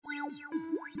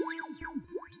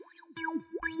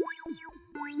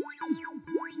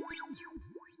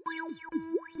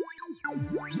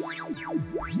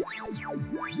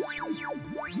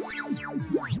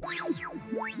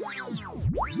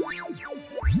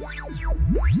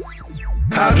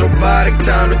Hydrobotic,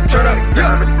 time to turn up.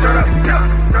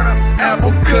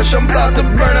 Apple Kush, I'm about to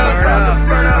burn up.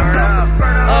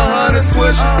 100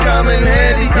 swishes come in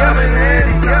handy.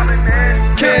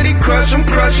 Candy Crush, I'm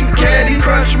crushing Candy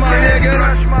Crush, my nigga.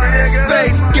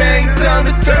 Space Gang, time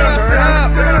to turn up.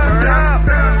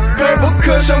 Purple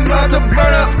Kush, I'm about to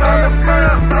burn up.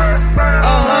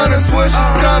 100 swishes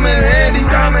come in handy.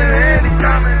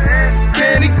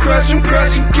 Candy Crush, I'm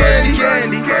crushing candy.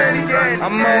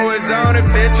 I'm always on it,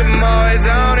 bitch, I'm always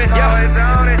on it.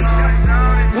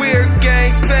 Weird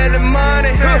gang, spending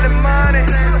money.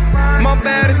 My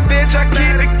baddest bitch, I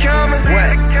keep it coming.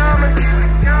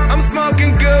 I'm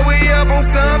smoking good, we up on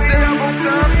something.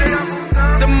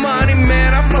 The money,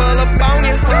 man, I pull up on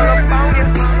you.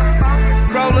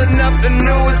 Rolling up the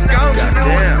newest ganja.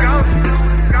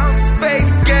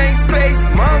 Space Gang, Space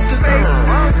Monster.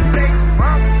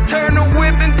 Turn the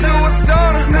whip into a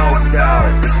sauna.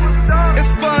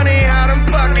 It's funny how them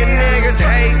fucking niggas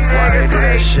hate.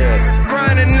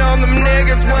 Grinding on them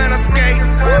niggas when I skate.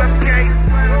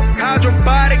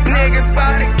 Hydrobotic niggas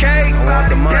bout the cake. I want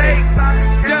the money.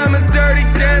 Diamond dirty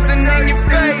dancing in your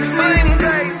face.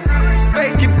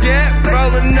 Space Cadet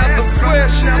rolling up a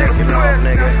swish. Take it off,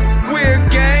 nigga. Weird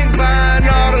gang buying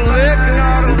all the liquor.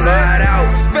 Buy it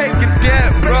out. Space Cadet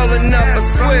rolling up a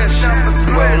swish.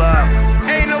 Roll up.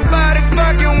 Ain't nobody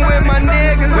fucking with my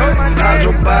niggas.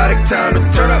 Hydrobotic, time to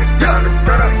turn up.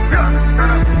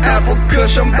 Apple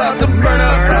Kush, I'm about to burn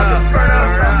up.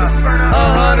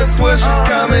 100 swishes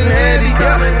come in handy.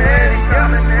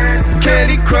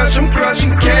 Candy Crush, I'm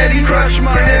crushing Candy Crush,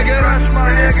 my nigga.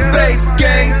 Space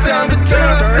Gang, time to turn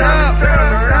up.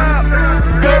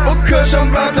 Purple Kush, I'm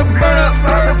about to burn up.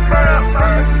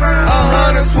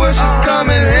 100 swishes come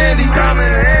in handy.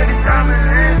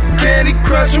 Candy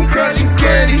Crush, I'm crushing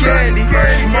candy.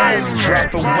 Smoke,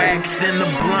 drop the wax in the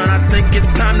blunt. I think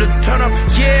it's time to turn up.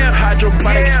 Yeah,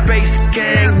 Hydrobotic, Space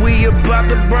Gang, we about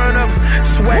to burn up.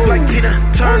 Swag like Tina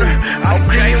Turner. I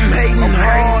see him hating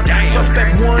hard.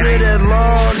 Suspect wanted at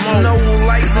large. No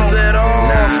license at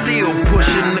all. Still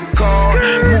pushing the car.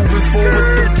 Moving forward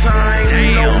through time.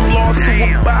 No loss to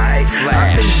abide.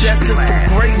 I've been destined for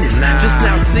greatness. Just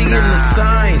now seeing the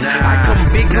signs. I come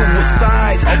bigger with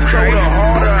size. So the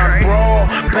harder I brawl,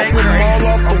 bang them all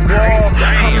off the wall.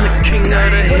 I'm the king of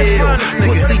the hill.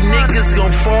 Pussy niggas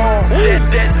gon' fall.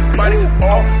 Dead bodies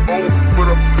all over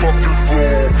the fucking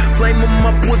floor. Flame them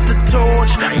up with the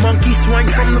torch. Monkey swing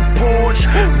from the porch.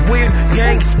 Weird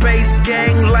gang, Space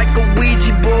Gang like a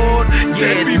Ouija board.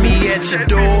 Yeah, it's me at your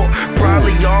door.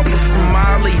 Probably off of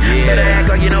Somali. Better act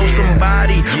like you know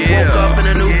somebody. Woke up in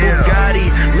a new Bugatti.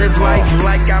 Live life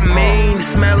like I mean.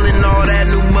 Smelling all that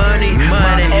new money.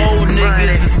 My old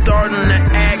niggas is starting to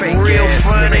act real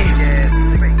funny.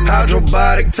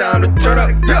 Hydrobotic, time to turn up.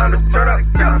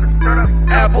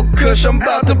 Apple Kush, I'm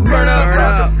about to burn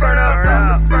up.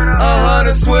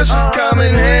 100 swishes come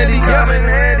in handy.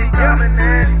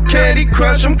 Candy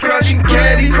Crush, I'm crushing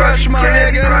Candy Crush, my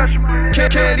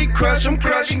nigga. Candy Crush, I'm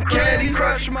crushing Candy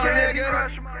Crush, my nigga.